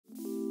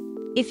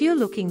If you're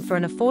looking for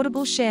an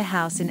affordable share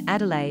house in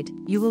Adelaide,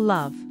 you will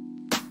love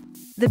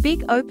the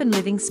big open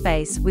living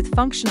space with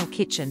functional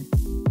kitchen.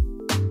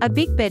 A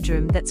big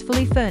bedroom that's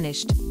fully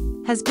furnished,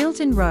 has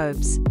built-in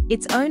robes,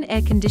 its own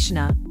air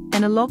conditioner,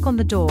 and a lock on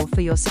the door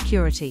for your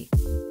security.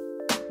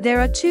 There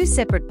are 2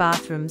 separate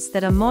bathrooms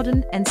that are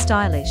modern and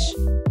stylish.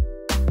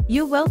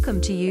 You're welcome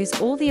to use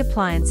all the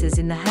appliances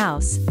in the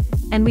house,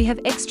 and we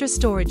have extra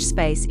storage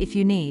space if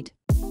you need.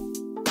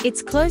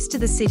 It's close to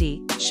the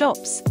city,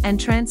 shops, and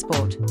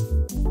transport.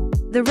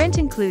 The rent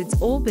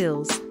includes all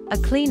bills, a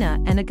cleaner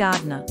and a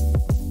gardener.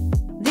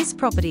 This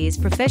property is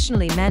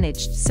professionally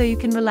managed so you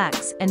can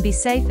relax and be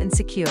safe and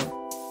secure.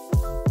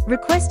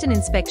 Request an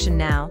inspection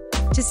now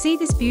to see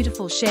this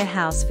beautiful share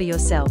house for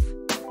yourself.